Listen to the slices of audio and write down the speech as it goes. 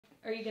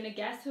Are you gonna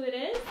guess who it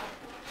is?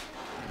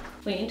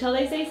 Wait until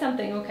they say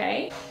something,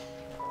 okay?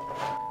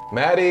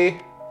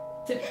 Maddie!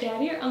 Is it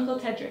Daddy or Uncle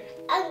Tedrick?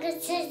 Uncle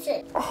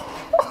Tedrick.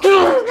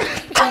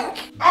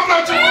 I'm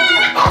not your uncle!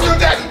 I'm your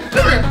daddy!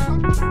 Come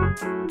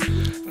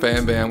here!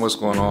 Fam Bam, what's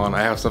going on?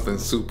 I have something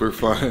super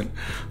fun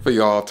for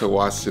y'all to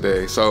watch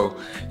today. So,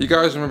 you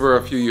guys remember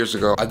a few years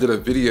ago, I did a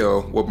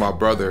video with my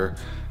brother,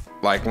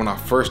 like when I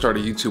first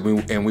started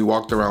YouTube, and we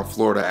walked around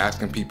Florida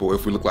asking people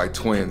if we look like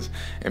twins,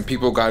 and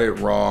people got it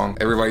wrong.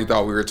 Everybody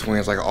thought we were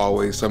twins like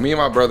always. So me and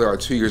my brother are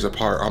 2 years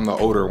apart. I'm the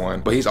older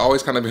one, but he's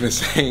always kind of been the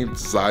same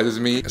size as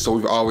me. So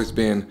we've always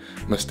been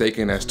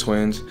mistaken as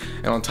twins.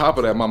 And on top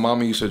of that, my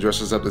mama used to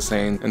dress us up the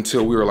same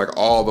until we were like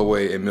all the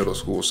way in middle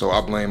school. So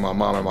I blame my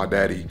mom and my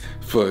daddy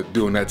for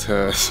doing that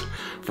to us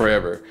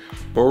forever.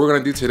 But what we're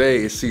gonna do today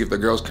is see if the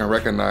girls can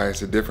recognize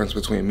the difference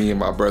between me and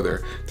my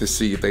brother, to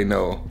see if they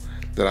know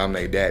that I'm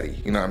their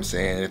daddy, you know what I'm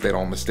saying? If they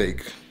don't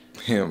mistake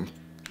him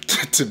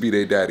to be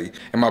their daddy.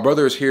 And my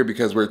brother is here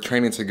because we're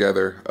training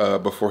together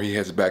before he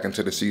heads back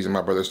into the season.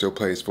 My brother still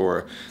plays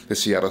for the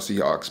Seattle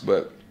Seahawks.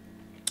 But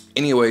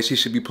anyways, he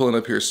should be pulling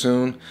up here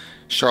soon.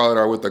 Charlotte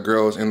are with the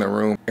girls in the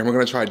room, and we're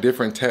gonna try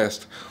different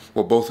tests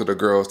with both of the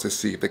girls to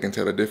see if they can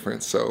tell the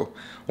difference. So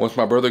once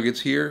my brother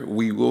gets here,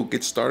 we will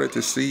get started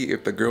to see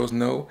if the girls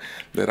know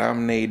that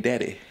I'm their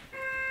daddy.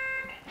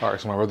 All right,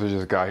 so my brother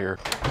just got here.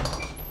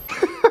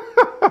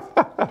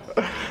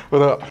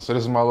 What up? So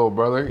this is my little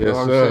brother, you know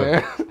what I'm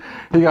saying?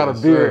 He got a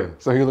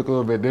beard, so he look a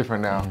little bit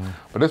different now.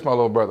 But this is my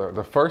little brother.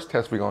 The first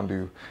test we're gonna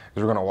do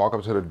is we're gonna walk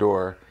up to the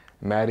door.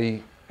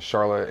 Maddie,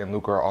 Charlotte, and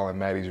Luca are all in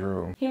Maddie's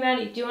room. Hey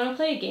Maddie, do you wanna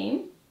play a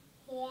game?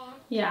 Yeah.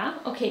 Yeah?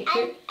 Okay.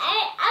 A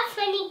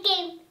funny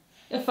game.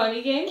 A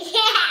funny game?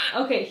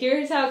 Yeah. Okay,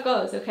 here's how it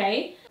goes,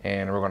 okay?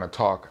 And we're gonna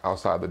talk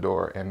outside the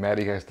door, and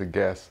Maddie has to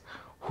guess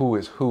who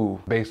is who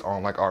based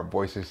on like our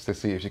voices to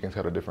see if she can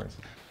tell the difference.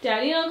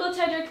 Daddy and Uncle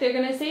Tedrick, they're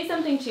gonna say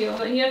something to you,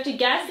 and you have to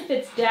guess if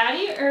it's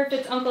Daddy or if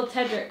it's Uncle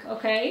Tedrick,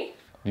 okay?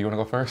 You wanna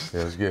go first?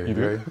 Yeah, let's get it. You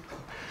ready?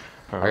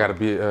 I gotta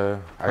be, I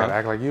gotta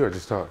act like you or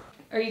just talk?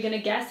 Are you gonna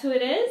guess who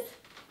it is?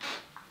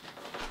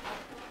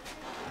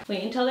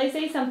 Wait until they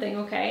say something,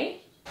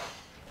 okay?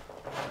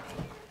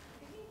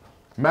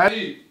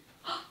 Maddie!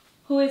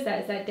 Who is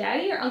that? Is that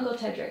Daddy or Uncle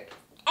Tedrick?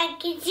 I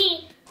can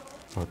see.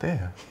 Oh,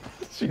 damn.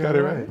 She got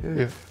it right.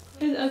 Yeah.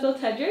 Is it Uncle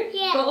Tedrick?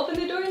 Yeah. Go open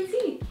the door and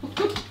see.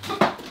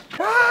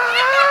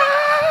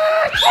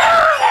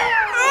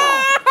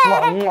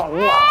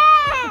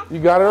 You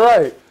got it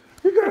right.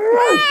 You got it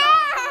right.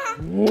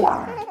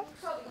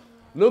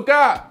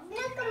 Luca!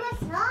 Look at my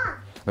song.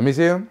 Let me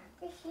see him.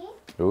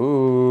 Ooh.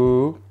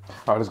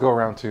 All right, let's go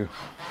around two.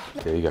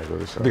 Yeah, you gotta go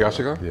this side. Think I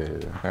should go? Yeah, yeah,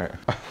 yeah. All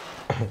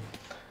right.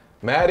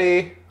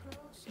 Maddie!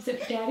 Is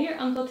it Daddy or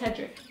Uncle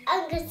Tedrick?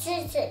 Uncle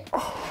Tedrick.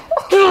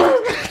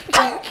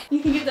 You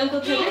think it's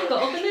Uncle Tedrick? Go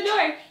open the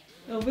door.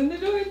 Open the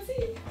door and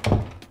see.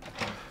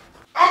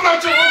 I'm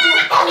not your uncle,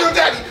 I'm your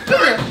daddy!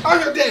 Come here, I'm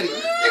your daddy!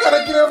 You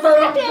gotta get up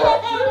right off.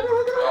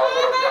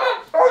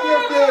 I'm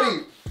your daddy!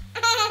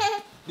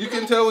 You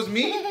can tell it's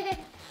me?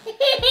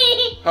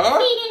 Huh?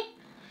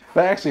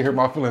 That actually hurt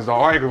my feelings though.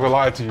 I ain't gonna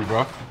lie to you,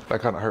 bro.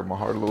 That kinda hurt my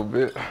heart a little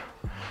bit.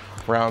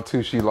 Round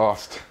two, she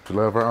lost. She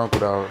love her uncle,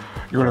 dog.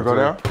 You wanna go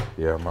down?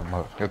 Yeah, my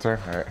mother. Your turn?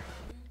 All right.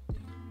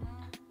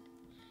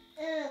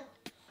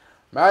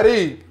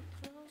 Maddie!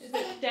 Is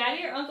it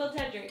Daddy or Uncle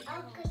Tedrick?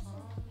 Uncle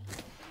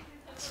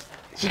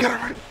She got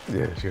it right.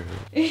 Yeah, she got it.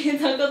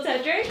 It's Uncle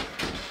Tedrick?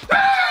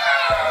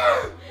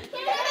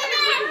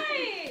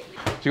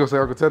 She gonna say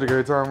Uncle Tedrick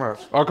every time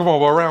else. Oh, come on,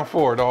 bro. Round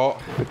four,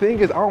 dog. The thing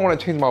is, I don't want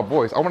to change my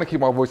voice. I want to keep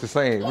my voice the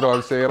same. You know what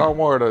I'm saying? I don't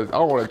want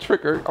to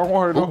trick her. I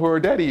want her to know who her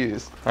daddy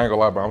is. I ain't gonna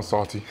lie, bro. I'm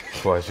salty.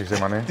 What, she say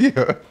my name?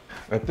 Yeah.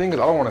 The thing is,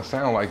 I don't want to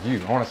sound like you.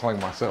 I want to sound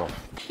like myself.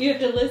 You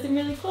have to listen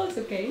really close,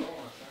 okay?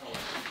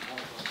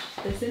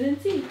 Listen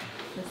and see.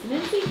 Listen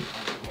and see.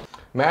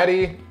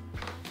 Maddie.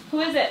 Who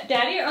is it?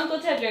 Daddy or Uncle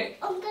Tedrick?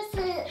 Uncle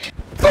Tedrick.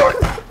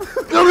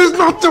 No, it's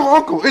not your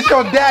uncle. It's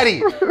your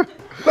daddy.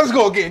 Let's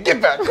go again.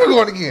 Get back. We're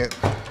going again.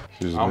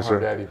 She just I'm miss her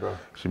daddy, bro.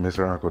 She miss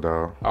her uncle,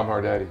 dog. I'm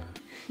her daddy.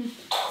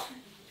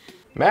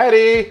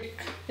 Maddie.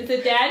 Is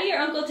it Daddy or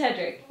Uncle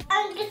Tedrick?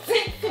 Uncle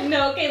Tedrick.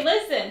 No, okay,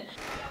 listen.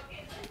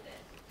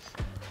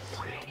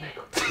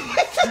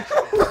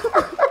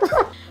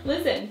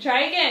 Listen,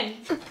 try again.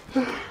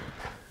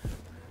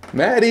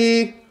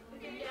 Maddie.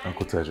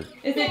 Uncle Tedrick.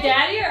 Is it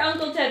Daddy or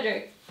Uncle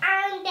Tedrick?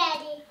 I'm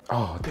Daddy.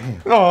 Oh,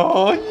 damn.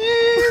 Oh,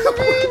 yes,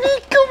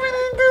 baby. Coming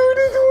in, dude.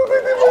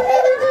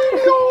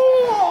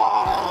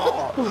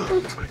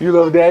 You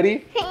love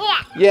daddy?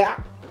 Yeah.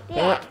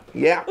 Yeah.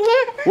 Yeah.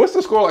 What's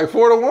the score, like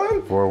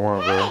 4-1? 4-1,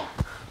 bro.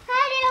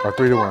 Or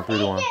 3-1,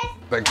 3-1.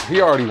 Like,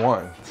 he already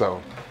won,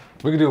 so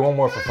we can do one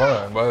more for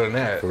fun, but other than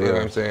that, you know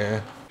what I'm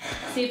saying?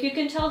 See if you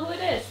can tell who it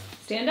is.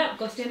 Stand up.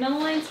 Go stand on the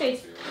lion's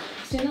face.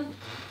 Stand up.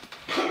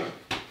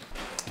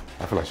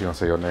 I feel like she gonna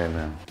say your name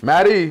now.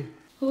 Maddie!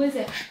 Who is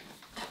it?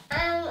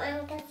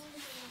 Uncle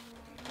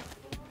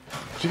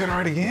She got it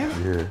right again?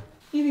 Yeah.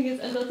 You think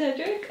it's Uncle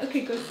Tedrick?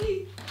 Okay, go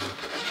see.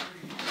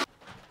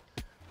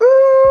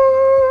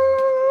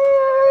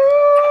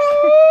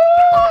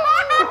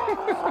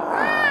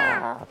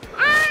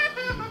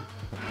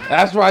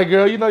 That's right,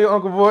 girl. You know your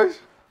uncle voice.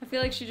 I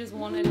feel like she just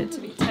wanted it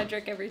to be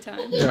Tedrick every time.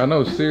 Yeah, I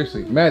know.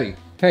 Seriously, Maddie.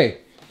 Hey,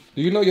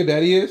 do you know your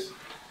daddy is?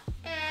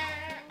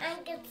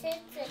 Uncle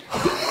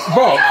Tedrick.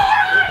 Bro,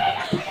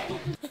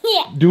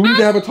 Yeah. do we need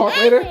to have a talk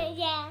later?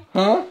 Yeah.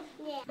 Huh?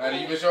 Yeah. Maddie,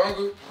 you miss your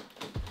uncle? Yeah.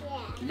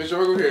 You miss your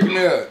uncle? Here, give me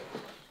a hug.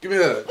 Give me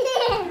a hug.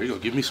 Here you go.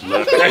 Give me some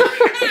love.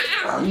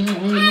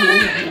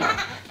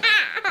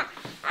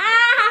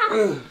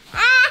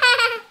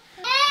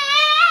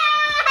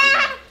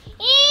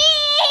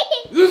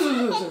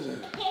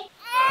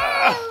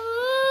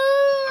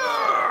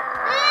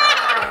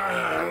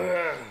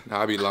 Now,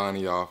 I'll be lying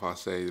to y'all if I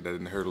say that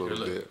didn't hurt a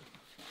little bit.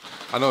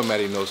 I know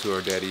Maddie knows who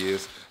her daddy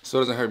is, so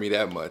it doesn't hurt me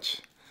that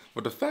much.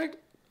 But the fact,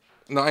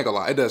 no, I ain't gonna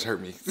lie, it does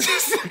hurt me.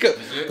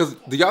 Because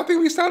do y'all think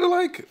we sound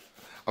alike?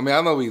 I mean, I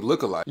know we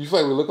look alike. You feel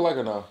like we look alike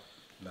or no?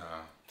 Nah.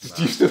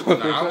 You still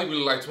don't think I don't so? think we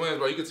look like twins,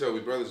 bro. You can tell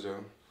we brothers,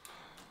 Joe.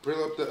 Bring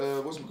up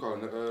the, what's it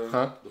called?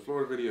 The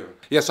Florida video.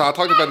 Yeah, so I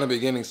talked about it in the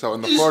beginning. So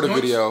in the Florida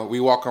video, we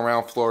walk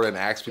around Florida and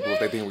ask people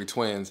if they think we're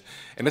twins.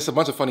 And there's a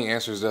bunch of funny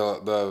answers.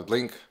 The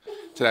link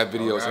to that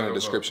video is in the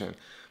description.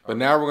 But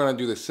now we're going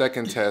to do the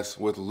second test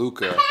with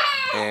Luca.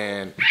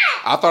 And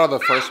I thought of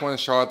the first one.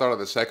 Charlotte thought of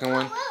the second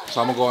one.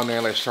 So I'm going to go in there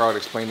and let Charlotte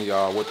explain to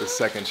y'all what the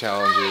second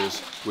challenge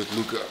is with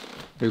Luca.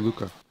 Hey,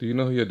 Luca, do you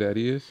know who your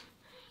daddy is?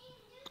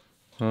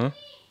 Huh?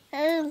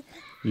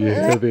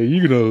 Yeah, baby,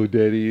 you know who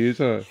daddy is,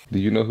 huh? Do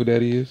you know who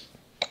daddy is?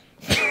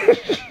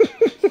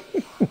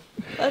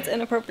 That's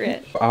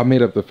inappropriate. I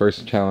made up the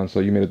first challenge,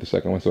 so you made up the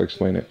second one, so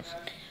explain it.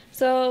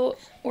 So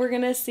we're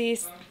gonna see,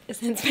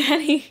 since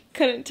Maddie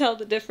couldn't tell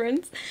the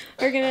difference,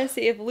 we're gonna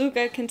see if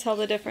Luca can tell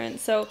the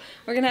difference. So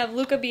we're gonna have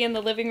Luca be in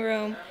the living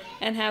room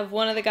and have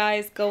one of the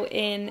guys go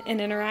in and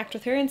interact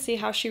with her and see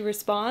how she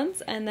responds,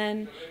 and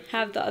then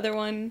have the other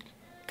one,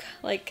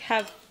 like,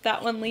 have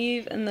that one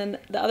leave and then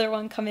the other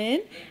one come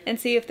in and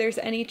see if there's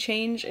any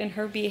change in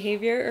her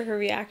behavior or her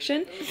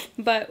reaction.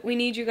 But we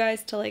need you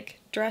guys to, like,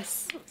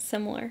 dress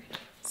similar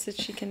so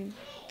she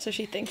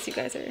thinks you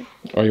guys are.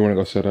 Oh, you want to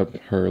go set up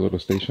her little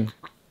station?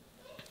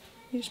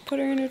 You just put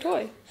her in her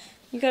toy.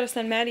 You gotta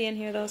send Maddie in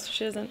here though, so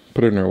she doesn't.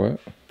 Put her in her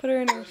what? Put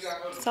her in her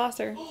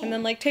saucer and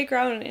then, like, take her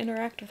out and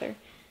interact with her.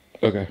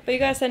 Okay. But you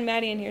gotta send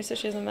Maddie in here so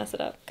she doesn't mess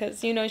it up,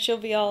 because you know she'll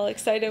be all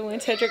excited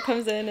when Tedrick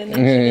comes in and then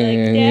she'll be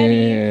like, Daddy.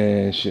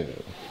 Yeah,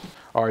 shit.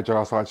 All right,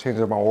 y'all, so I changed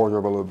up my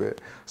wardrobe a little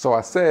bit. So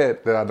I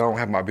said that I don't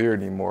have my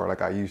beard anymore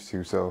like I used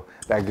to, so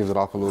that gives it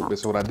off a little bit.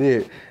 So what I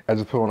did, I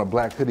just put on a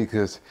black hoodie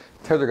because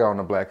Tedrick got on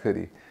a black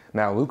hoodie.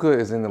 Now, Luca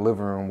is in the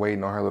living room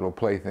waiting on her little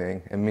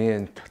plaything, and me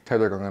and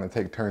Tedrick are gonna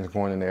take turns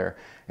going in there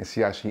and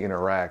see how she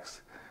interacts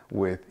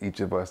with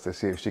each of us to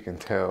see if she can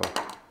tell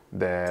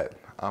that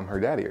I'm her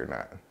daddy or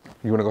not.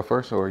 You wanna go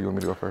first, or you want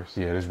me to go first?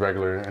 Yeah, this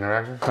regular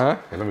interaction. Huh?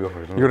 Yeah, let me go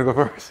first. You wanna go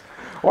first?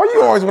 Why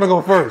you always wanna go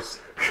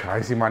first? I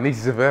ain't seen my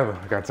nieces in forever.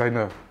 I gotta tighten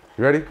up.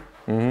 You ready?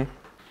 Mm-hmm.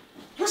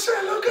 What's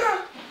up,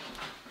 Luca?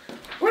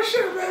 What's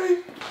up,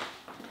 baby?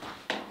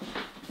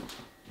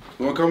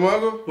 You wanna come,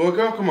 Uncle? You wanna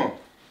come? Come on.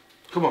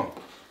 Come on.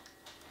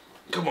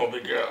 Come on,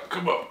 big girl.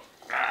 Come on.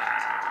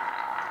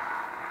 Ah.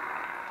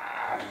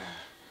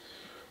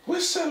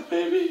 What's up,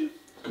 baby?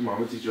 Come on,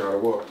 I'm gonna teach you how to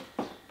walk.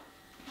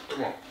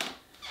 Come on.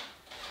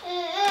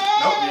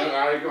 Nope, yeah,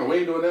 I ain't going. We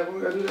ain't doing that. We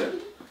gotta do that.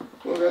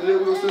 We gotta do that.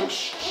 We're gonna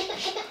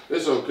shh.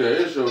 It's okay.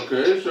 It's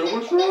okay. It's okay.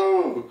 What's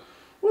wrong?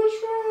 What's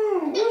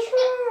wrong? What's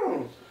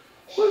wrong?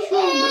 What's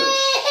wrong, man?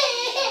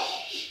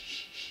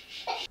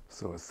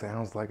 So it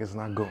sounds like it's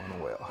not going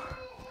well.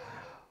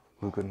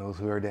 Luca knows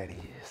who her daddy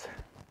is.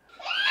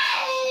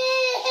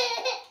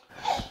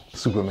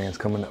 Superman's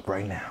coming up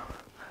right now.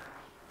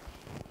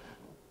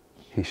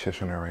 He's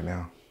shushing her right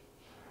now.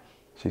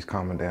 She's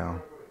calming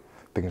down.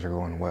 Things are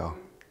going well.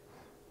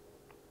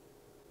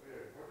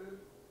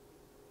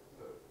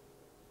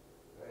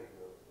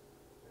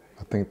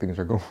 I think things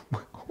are going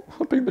well.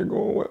 I think they're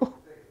going well.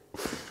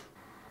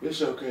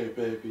 It's okay,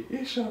 baby.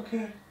 It's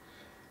okay.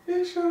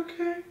 It's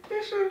okay.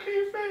 It's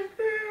okay,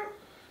 baby.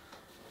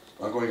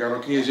 Uncle ain't got no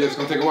kids yet. It's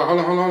gonna take a while. Hold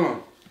on, hold on, hold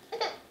on.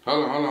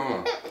 Hold on, hold on, hold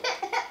on.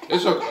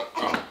 It's okay.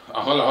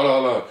 Hold on, hold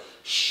on, hold on.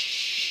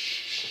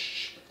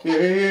 Shh.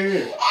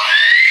 Yeah.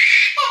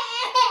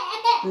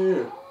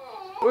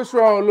 What's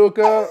wrong,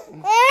 Luca?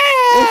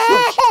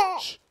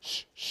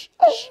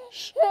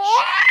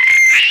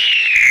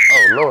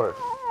 Oh, Lord.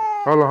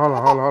 Hold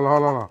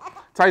on.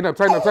 Tighten up.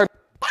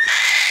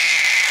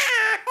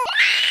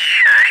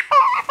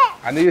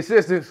 I need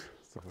assistance.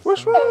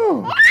 What's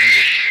wrong?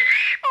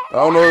 I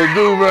don't know what to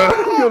do, man.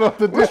 You don't know what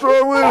to do. What's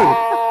wrong with it? I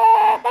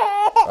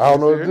don't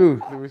know what to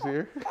do. Let me see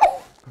her.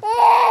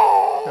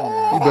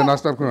 You better not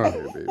stop crying.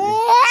 Here, baby.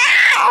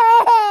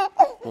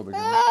 Hold it,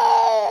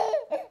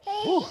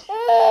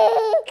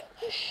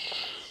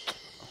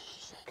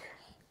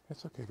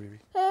 It's okay, baby.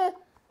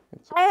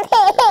 It's okay.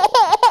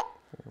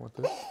 You want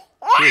this?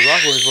 She was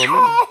rocking for a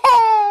minute.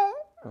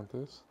 Want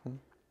this?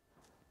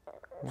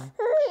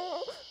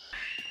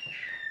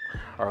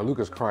 All right,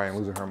 Luca's crying,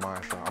 losing her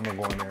mind, so I'm gonna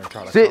go in there and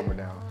try to calm her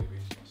down.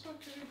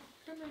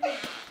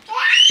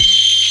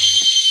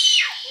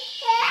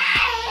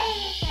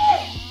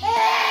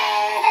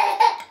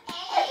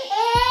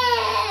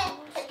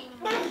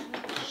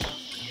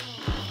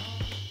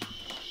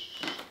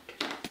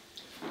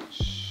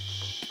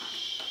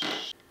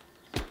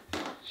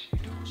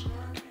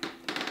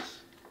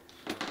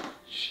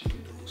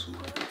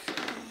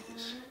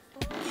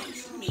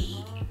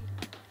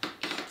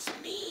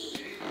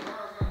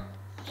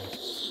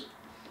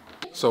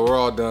 So we're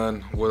all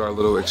done with our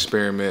little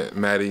experiment.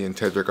 Maddie and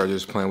Tedrick are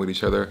just playing with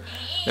each other.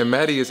 And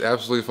Maddie is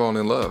absolutely falling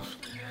in love.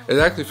 It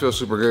actually feels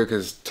super good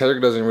because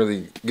Tedrick doesn't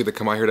really get to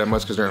come out here that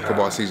much because during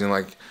football season,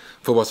 like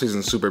football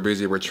season's super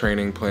busy. We're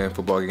training, playing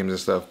football games and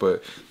stuff.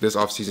 But this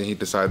off season, he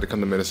decided to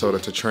come to Minnesota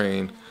to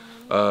train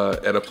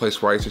at a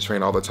place where I used to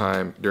train all the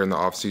time during the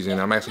off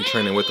season. I'm actually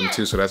training with him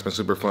too, so that's been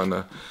super fun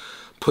to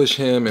push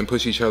him and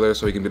push each other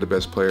so he can be the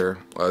best player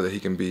that he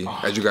can be.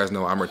 As you guys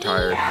know, I'm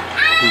retired.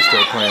 He's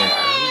still playing.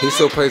 He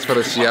still plays for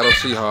the Seattle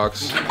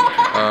Seahawks.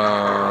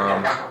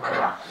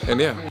 And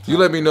yeah, you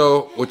let me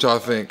know what y'all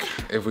think.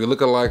 If we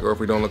look alike or if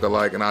we don't look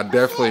alike. And I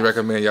definitely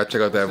recommend y'all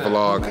check out that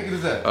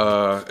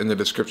vlog in the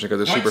description because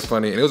it's super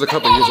funny. And it was a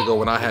couple years ago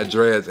when I had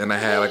dreads and I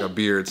had like a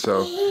beard.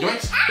 So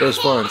it was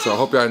fun. So I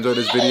hope y'all enjoyed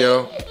this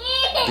video.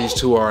 These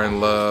two are in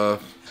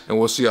love. And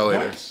we'll see y'all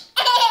later.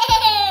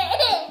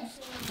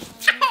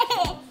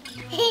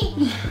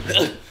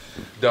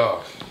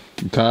 Dog.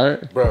 You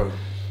tired? Bro.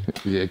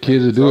 Yeah,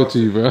 kids will do it to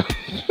you, bro.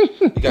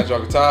 You got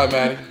your time,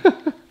 Maddie.